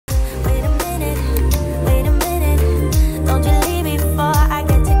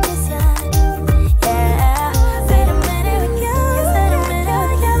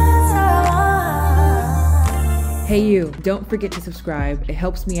Hey you, don't forget to subscribe. It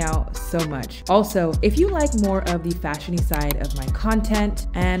helps me out so much. Also, if you like more of the fashion-y side of my content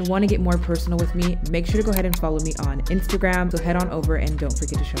and want to get more personal with me, make sure to go ahead and follow me on Instagram. So head on over and don't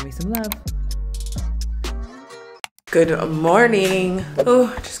forget to show me some love. Good morning.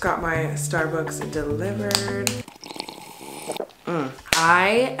 Oh, just got my Starbucks delivered.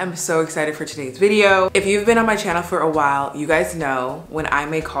 I am so excited for today's video. If you've been on my channel for a while, you guys know when I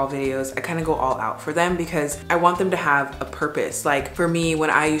make haul videos, I kind of go all out for them because I want them to have a purpose. Like for me,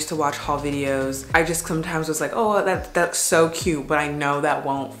 when I used to watch haul videos, I just sometimes was like, oh, that's so cute, but I know that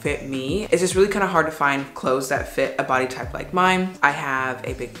won't fit me. It's just really kind of hard to find clothes that fit a body type like mine. I have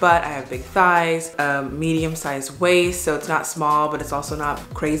a big butt, I have big thighs, a medium-sized waist, so it's not small, but it's also not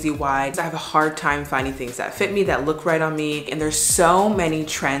crazy wide. I have a hard time finding things that fit me, that look right on me, and there's so many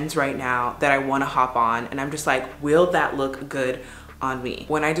trends right now that I want to hop on, and I'm just like, will that look good on me?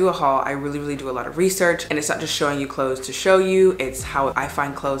 When I do a haul, I really do a lot of research, and it's not just showing you clothes to show you, it's how I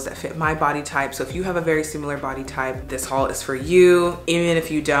find clothes that fit my body type. So if you have a very similar body type, this haul is for you. Even if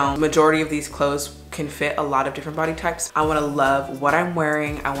you don't, majority of these clothes can fit a lot of different body types. I wanna love what I'm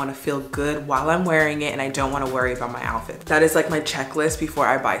wearing. I wanna feel good while I'm wearing it, and I don't wanna worry about my outfit. That is like my checklist before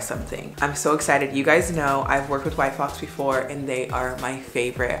I buy something. I'm so excited. You guys know I've worked with White Fox before, and they are my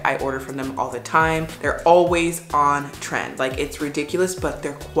favorite. I order from them all the time. They're always on trend. Like, it's ridiculous, but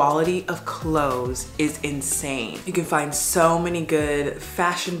their quality of clothes is insane. You can find so many good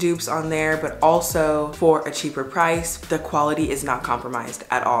fashion dupes on there, but also for a cheaper price. The quality is not compromised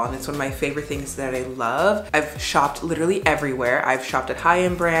at all, and it's one of my favorite things that I love. I've shopped literally everywhere. I've shopped at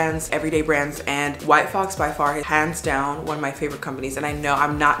high-end brands, everyday brands, and White Fox by far is hands down one of my favorite companies. And I know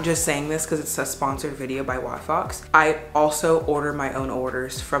I'm not just saying this because it's a sponsored video by White Fox. I also order my own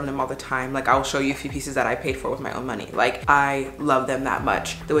orders from them all the time. Like, I'll show you a few pieces that I paid for with my own money. Like, I love them that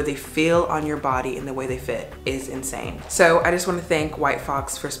much. The way they feel on your body and the way they fit is insane. So I just want to thank White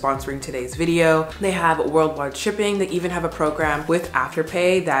Fox for sponsoring today's video. They have worldwide shipping. They even have a program with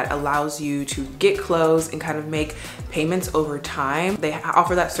Afterpay that allows you to get clothes and kind of make payments over time. They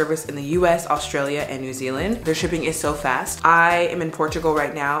offer that service in the US, Australia, and New Zealand. Their shipping is so fast. I am in Portugal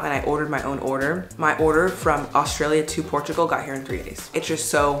right now, and I ordered my own order. My order from Australia to Portugal got here in 3 days. It's just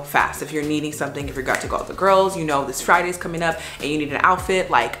so fast. If you're needing something, if you got to go out with the girls, you know this Friday's coming up and you need an outfit,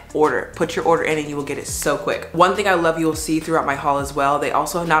 like, order. Put your order in and you will get it so quick. One thing I love you will see throughout my haul as well, they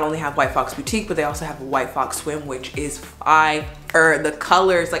also not only have White Fox Boutique, but they also have White Fox Swim, which is fire. The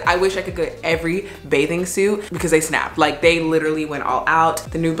colors, like, I wish I could get every bathing suit because they snapped. Like, they literally went all out.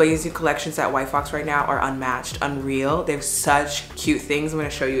 The new bathing suit collections at White Fox right now are unmatched, unreal. They have such cute things. I'm gonna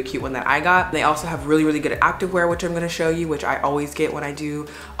show you a cute one that I got. They also have really good activewear, which I'm gonna show you, which I always get when I do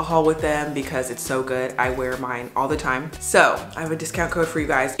a haul with them because it's so good. I wear mine all the time. So I have a discount code for you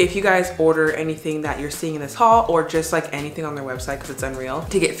guys. If you guys order anything that you're seeing in this haul, or just like anything on their website, because it's unreal,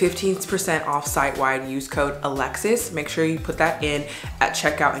 to get 15% off site-wide, use code Alexis. Make sure you put that in at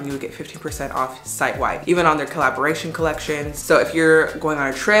checkout and you will get 15% off site-wide, even on their collaboration collections. So if you're going on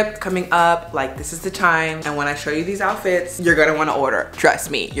a trip coming up, like, this is the time. And when I show you these outfits, you're gonna wanna order. Trust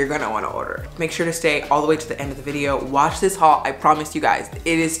me, you're gonna wanna order. Make sure to stay all the way to the end of the video. Watch this haul. I promise you guys,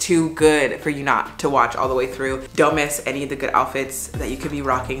 it is too good for you not to watch all the way through. Don't miss any of the good outfits that you could be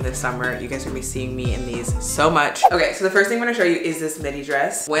rocking this summer. You guys are gonna be seeing me in these so much. Okay, so the first thing I'm gonna show you is this midi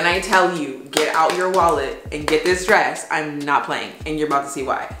dress. When I tell you, get out your wallet and get this dress, I'm not playing. And you're about to see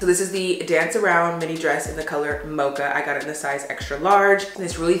why. So this is the Dance Around mini dress in the color Mocha. I got it in the size extra large, and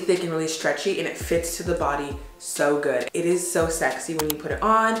it's really thick and really stretchy, and it fits to the body so good. It is so sexy when you put it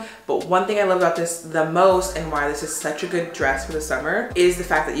on, but one thing I love about this the most, and why this is such a good dress for the summer, is the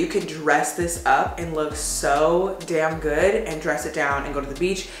fact that you can dress this up and look so damn good, and dress it down and go to the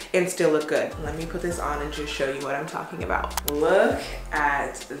beach and still look good. Let me put this on and just show you what I'm talking about. Look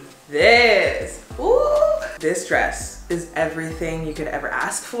at this. Ooh, this dress is everything you could ever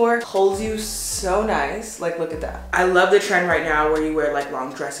ask for. Holds you so nice. Like, look at that. I love the trend right now where you wear like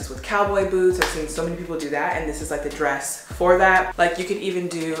long dresses with cowboy boots. I've seen so many people do that, and this is like the dress for that. Like, you could even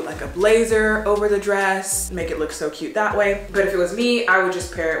do like a blazer over the dress, make it look so cute that way. But if it was me, I would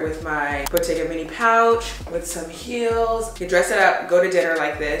just pair it with my Bottega mini pouch with some heels. You dress it up, go to dinner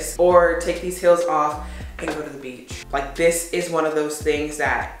like this, or take these heels off and go to the beach. Like, this is one of those things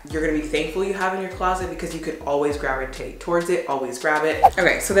that you're gonna be thankful you have in your closet because you could always gravitate towards it, always grab it.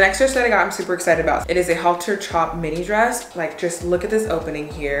 Okay, so the next dress that I got, I'm super excited about. It is a halter top mini dress. Like, just look at this opening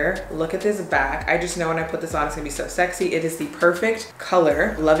here. Look at this back. I just know when I put this on, it's gonna be so sexy. It is the perfect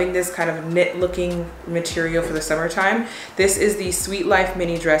color. Loving this kind of knit looking material for the summertime. This is the Sweet Life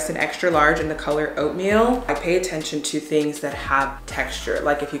mini dress in extra large in the color Oatmeal. I pay attention to things that have texture.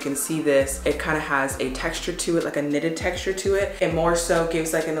 Like, if you can see this, it kind of has a texture texture to it, like a knitted texture to it. It more so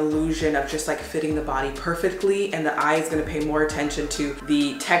gives like an illusion of just like fitting the body perfectly, and the eye is gonna pay more attention to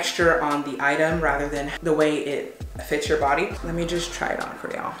the texture on the item rather than the way it fits your body. Let me just try it on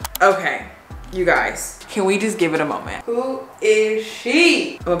for y'all. Okay. You guys, can we just give it a moment? Who is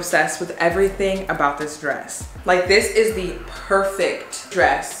she? I'm obsessed with everything about this dress. Like, this is the perfect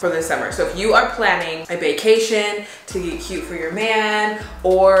dress for the summer. So if you are planning a vacation to get cute for your man,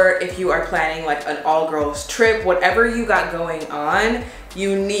 or if you are planning like an all-girls trip, whatever you got going on,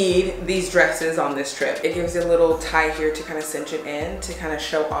 you need these dresses on this trip. It gives you a little tie here to kind of cinch it in, to kind of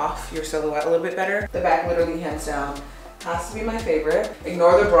show off your silhouette a little bit better. The back literally hands down has to be my favorite.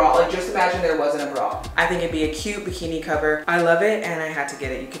 Ignore the bra, like just imagine there wasn't a bra. I think it'd be a cute bikini cover. I love it and I had to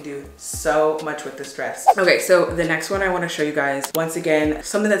get it. You can do so much with this dress. Okay, so the next one I wanna show you guys, once again,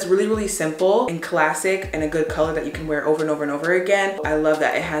 something that's really, really simple and classic and a good color that you can wear over and over and over again. I love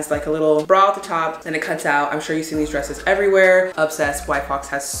that it has like a little bra at the top and it cuts out. I'm sure you've seen these dresses everywhere. Obsessed. White Fox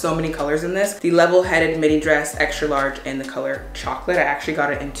has so many colors in this. The level-headed midi dress, extra large in the color chocolate. I actually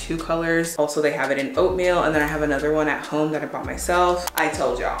got it in 2 colors. Also, they have it in oatmeal, and then I have another one at home that I bought myself. I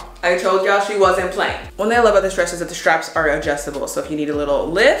told y'all she wasn't playing. One thing I love about this dress is that the straps are adjustable. So if you need a little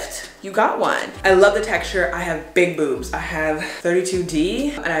lift, you got one. I love the texture. I have big boobs. I have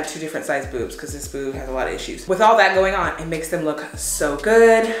 32D and I have 2 different size boobs because this boob has a lot of issues. With all that going on, it makes them look so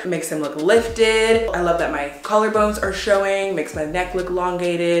good. It makes them look lifted. I love that my collarbones are showing, makes my neck look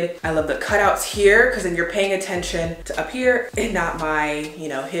elongated. I love the cutouts here because then you're paying attention to up here and not my, you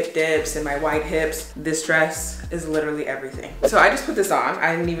know, hip dips and my wide hips. This dress is literally everything. So I just put this on.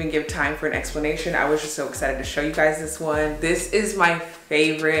 I didn't even give time for an explanation. I was just so excited to show you guys this one. This is my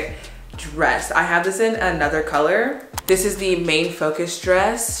favorite dress. I have this in another color. This is the main focus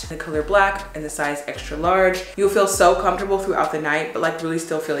dress, the color black and the size extra large. You'll feel so comfortable throughout the night, but like really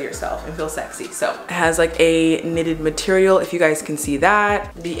still feel yourself and feel sexy. So it has like a knitted material, if you guys can see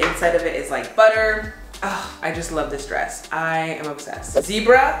that. The inside of it is like butter. Oh, I just love this dress. I am obsessed.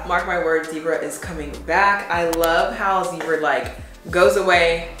 Zebra, mark my word, zebra is coming back. I love how zebra like goes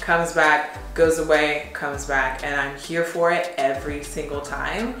away, comes back, goes away, comes back, and I'm here for it every single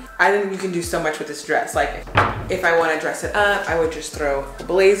time. I think you can do so much with this dress. Like, if I want to dress it up, I would just throw a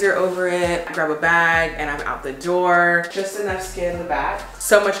blazer over it, grab a bag, and I'm out the door. Just enough skin in the back.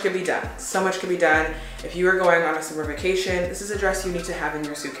 So much could be done. So much could be done. If you are going on a summer vacation, this is a dress you need to have in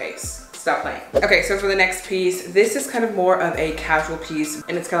your suitcase. Stop playing. Okay, so for the next piece, this is kind of more of a casual piece,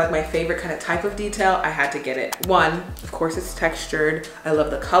 and it's kind of like my favorite kind of type of detail. I had to get it. One, of course, it's textured. I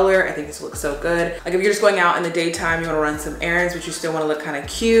love the color. I think this looks so good. Like if you're just going out in the daytime, you want to run some errands, but you still want to look kind of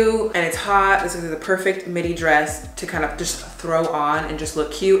cute and it's hot, this is the perfect midi dress to kind of just throw on and just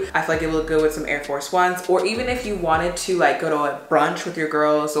look cute. I feel like it would look good with some Air Force Ones, or even if you wanted to like go to a brunch with your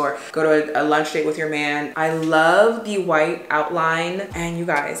girls or go to a lunch date with your man. I love the white outline, and you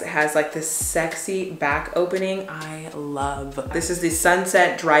guys, it has like this sexy back opening. I love. This is the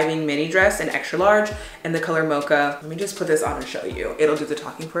Sunset Driving mini dress in extra large and the color mocha. Let me just put this on and show you. It'll do the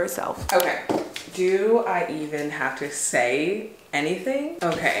talking for itself. Okay, do I even have to say anything?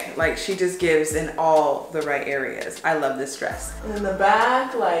 Okay, like she just gives in all the right areas. I love this dress. And in the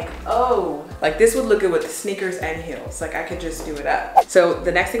back, like, oh, like this would look good with sneakers and heels. Like I could just do it up. So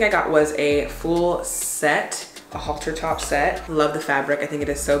the next thing I got was a full set, a halter top set. Love the fabric. I think it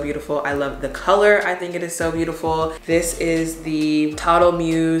is so beautiful. I love the color. I think it is so beautiful. This is the Toddle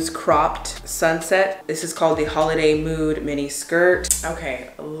Muse cropped sunset. This is called the Holiday Mood mini skirt.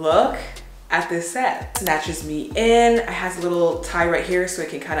 Okay, look at this set. Snatches me in. It has a little tie right here so it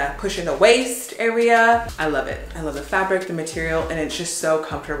can kind of push in the waist area. I love it. I love the fabric, the material, and it's just so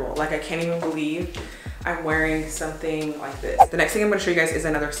comfortable. Like I can't even believe I'm wearing something like this. The next thing I'm gonna show you guys is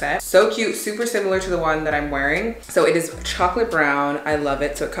another set. So cute, super similar to the one that I'm wearing. So it is chocolate brown. I love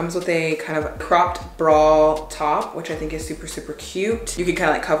it. So it comes with a kind of cropped bra top, which I think is super, super cute. You can kind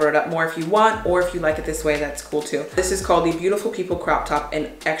of like cover it up more if you want, or if you like it this way, that's cool too. This is called the Beautiful People crop top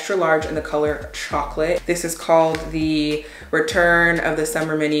in extra large in the color chocolate. This is called the Return of the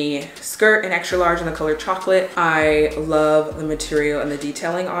Summer mini skirt in extra large in the color chocolate. I love the material and the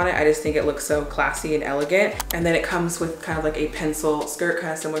detailing on it. I just think it looks so classy and elegant. And then it comes with kind of like a pencil skirt,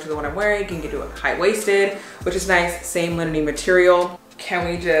 kind of similar to the one I'm wearing. You can do it high-waisted, which is nice. Same linen material. Can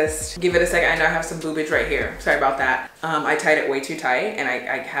we just give it a second? I know I have some boobage right here. Sorry about that. I tied it way too tight, and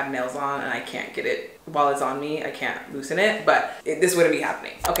I have nails on and I can't get it while it's on me, I can't loosen it, but this wouldn't be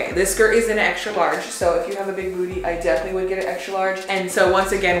happening. Okay, this skirt is in an extra large, so if you have a big booty, I definitely would get an extra large. And so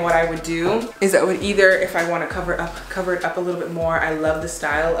once again, what I would do is I would either, if I want to cover it up a little bit more, I love the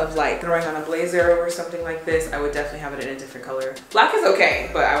style of like throwing on a blazer or something like this, I would definitely have it in a different color. Black is okay,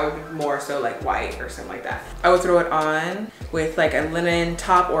 but I would be more so like white or something like that. I would throw it on with like a linen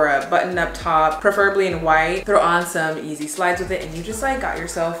top or a button-up top, preferably in white. Throw on some easy slides with it, and you just like got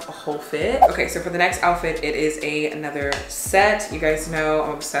yourself a whole fit. Okay, so for the next outfit, it is another set. You guys know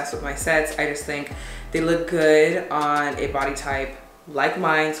I'm obsessed with my sets. I just think they look good on a body type like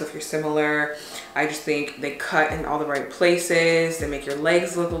mine. So if you're similar, I just think they cut in all the right places. They make your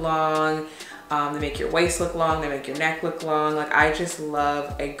legs look long. They make your waist look long, they make your neck look long. Like, I just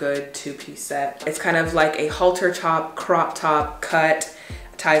love a good two-piece set. It's kind of like a halter top, crop top cut,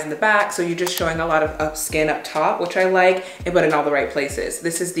 ties in the back, so you're just showing a lot of skin up top, which I like, but in all the right places.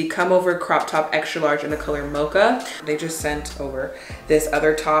 This is the Come Over crop top extra large in the color Mocha. They just sent over this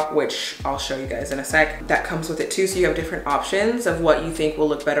other top, which I'll show you guys in a sec, that comes with it too, so you have different options of what you think will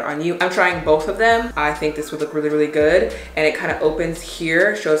look better on you. I'm trying both of them. I think this would look really, really good, and it kind of opens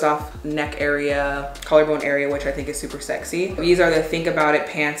here, shows off neck area, collarbone area, which I think is super sexy. These are the Think About It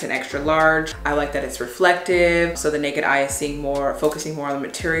pants in extra large. I like that it's reflective, so the naked eye is seeing more, focusing more on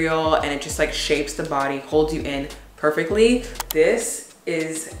the material, and it just like shapes the body, holds you in perfectly. This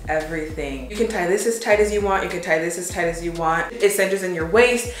is everything. You can tie this as tight as you want, you can tie this as tight as you want. It cinches in your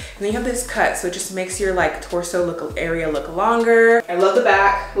waist, and then you have this cut, so it just makes your like torso area look longer. I love the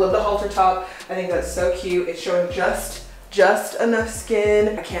back, love the halter top. I think that's so cute. It's showing just enough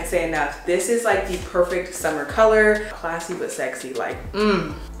skin. I can't say enough. This is like the perfect summer color. Classy but sexy, like,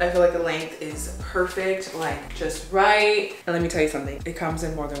 I feel like the length is perfect, like just right. And let me tell you something, it comes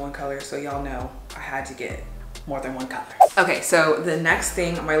in more than one color, so y'all know I had to get more than one color. Okay, so the next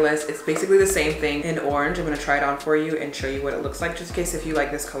thing on my list, it's basically the same thing in orange. I'm gonna try it on for you and show you what it looks like, just in case if you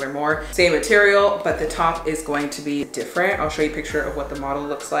like this color more. Same material, but the top is going to be different. I'll show you a picture of what the model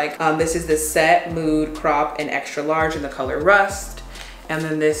looks like. This is the Set Mood crop in extra large in the color Rust. And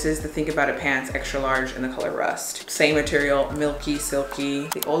then this is the Think About It pants extra large in the color Rust. Same material, milky, silky.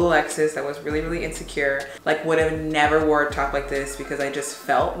 The old Alexis that was really, really insecure, like would have never wore a top like this because I just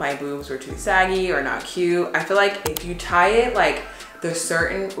felt my boobs were too saggy or not cute. I feel like if you tie it like the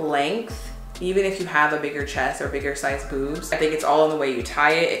certain length, even if you have a bigger chest or bigger size boobs, I think it's all in the way you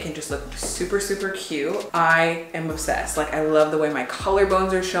tie it. It can just look super, super cute. I am obsessed. Like, I love the way my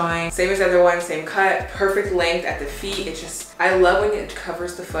collarbones are showing. Same as the other one, same cut, perfect length at the feet. It just, I love when it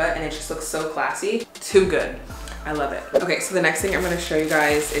covers the foot and it just looks so classy. Too good. I love it. Okay, so the next thing I'm gonna show you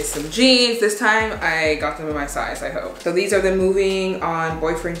guys is some jeans. This time I got them in my size, I hope. So these are the Moving On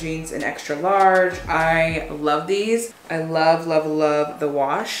boyfriend jeans in extra large. I love these. I love, love, love the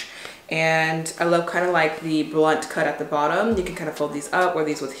wash. And I love kind of like the blunt cut at the bottom. You can kind of fold these up, wear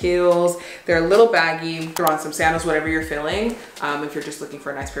these with heels. They're a little baggy, throw on some sandals, whatever you're feeling, if you're just looking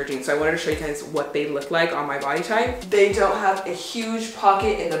for a nice pair of jeans. So I wanted to show you guys what they look like on my body type. They don't have a huge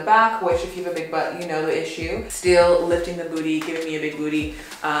pocket in the back, which if you have a big butt, you know the issue. Still lifting the booty, giving me a big booty,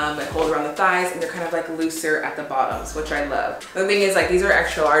 like hold around the thighs, and they're kind of like looser at the bottoms, which I love. The thing is, like, these are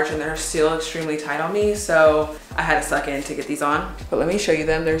extra large and they're still extremely tight on me, so I had to suck in to get these on. But let me show you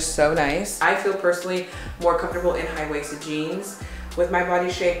them, they're so nice. I feel personally more comfortable in high-waisted jeans with my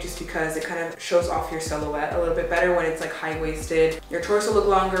body shape, just because it kind of shows off your silhouette a little bit better when it's like high-waisted. Your torso look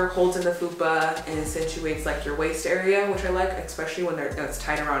longer, holds in the fupa, and accentuates like your waist area, which I like, especially when it's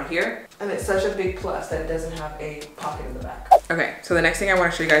tight around here. And it's such a big plus that it doesn't have a pocket in the back. Okay, so the next thing I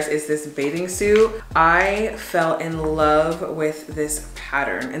want to show you guys is this bathing suit. I fell in love with this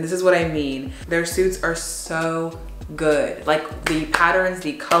pattern, and this is what I mean. Their suits are so good. Like, the patterns,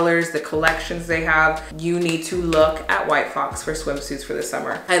 the colors, the collections they have. You need to look at White Fox for swimsuits for the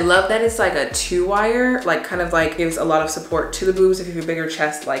summer. I love that it's like a 2-wire, like kind of like gives a lot of support to the boobs if you have a bigger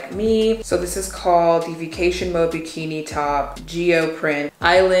chest like me. So this is called the Vacation Mode Bikini Top Geo Print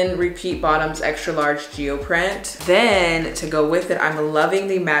Island Repeat Bottoms Extra Large Geo Print. Then to go with it, I'm loving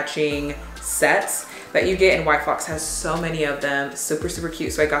the matching sets that you get, and White Fox has so many of them. Super, super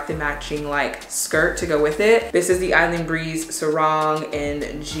cute. So I got the matching like skirt to go with it. This is the Island Breeze Sarong in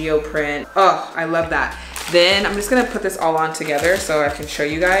geoprint. Oh, I love that. Then I'm just gonna put this all on together so I can show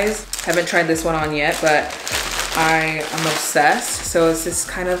you guys. Haven't tried this one on yet, but I am obsessed. So it's this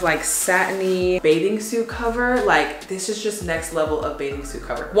kind of like satiny bathing suit cover. Like, this is just next level of bathing suit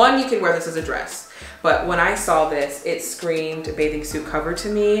cover. One, you can wear this as a dress. but when I saw this, it screamed bathing suit cover to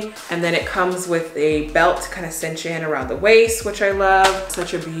me. And then it comes with a belt to kind of cinch in around the waist, which I love.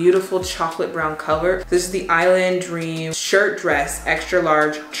 Such a beautiful chocolate brown color. This is the Island Dream shirt dress, extra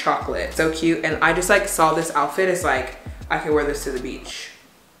large chocolate. So cute. And I just like saw this outfit as like, I could wear this to the beach.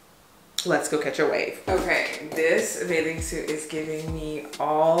 Let's go catch a wave. Okay, this bathing suit is giving me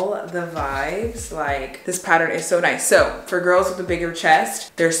all the vibes. Like, this pattern is so nice. So for girls with a bigger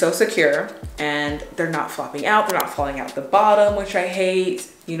chest, they're so secure and they're not flopping out. They're not falling out the bottom, which I hate.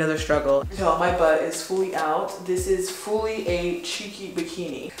 You know the struggle. So my butt is fully out. This is fully a cheeky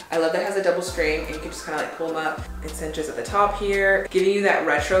bikini. I love that it has a double string and you can just kind of like pull them up. It cinches at the top here, giving you that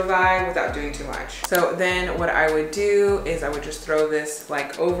retro vibe without doing too much. So then what I would do is I would just throw this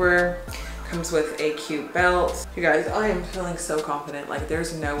like over. Comes with a cute belt. You guys, I am feeling so confident. Like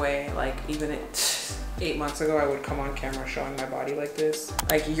there's no way, like even 8 months ago I would come on camera showing my body like this.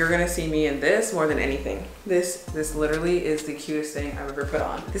 Like you're gonna see me in this more than anything. This literally is the cutest thing I've ever put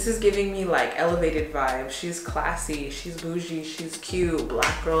on. This is giving me like elevated vibes. She's classy, she's bougie, she's cute,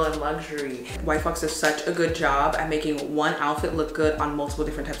 black girl in luxury. White Fox does such a good job at making one outfit look good on multiple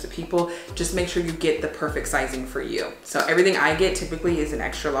different types of people. Just make sure you get the perfect sizing for you. So everything I get typically is an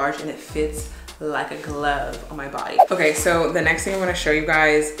extra large and it fits like a glove on my body. Okay, so the next thing I want to show you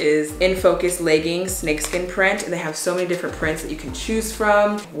guys is In Focus leggings, snakeskin print, and they have so many different prints that you can choose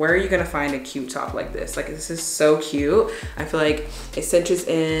from. Where are you gonna find a cute top like this? Like this is so cute. I feel like it cinches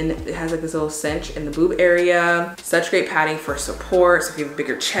in, it has like this little cinch in the boob area. Such great padding for support, so if you have a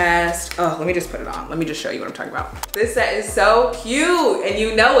bigger chest. Oh, let me just put it on. Let me just show you what I'm talking about. This set is so cute, and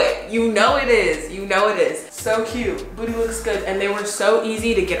you know it. You know it is. You know it is. So cute. Booty looks good, and they were so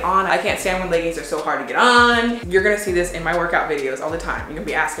easy to get on. I can't stand when leggings are so hard to get on. You're gonna see this in my workout videos all the time. You're gonna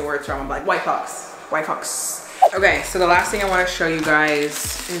be asking where it's from. I'm like, White Fox, White Fox. Okay, so the last thing I want to show you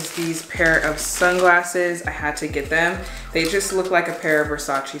guys is these pair of sunglasses. I had to get them. They just look like a pair of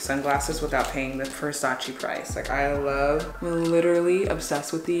Versace sunglasses without paying the Versace price. Like I'm literally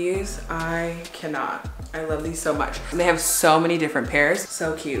obsessed with these. I cannot. I love these so much. And they have so many different pairs.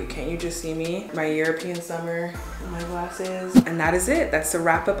 So cute. Can't you just see me? My European summer and my glasses. And that is it. That's the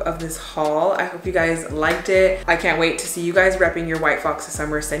wrap up of this haul. I hope you guys liked it. I can't wait to see you guys repping your White Fox this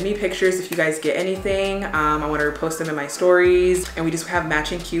summer. Send me pictures if you guys get anything. I want to repost them in my stories. And we just have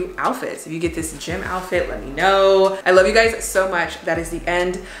matching cute outfits. If you get this gym outfit, let me know. I love you guys so much. That is the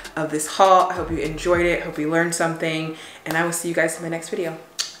end of this haul. I hope you enjoyed it. Hope you learned something. And I will see you guys in my next video.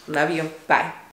 Love you. Bye.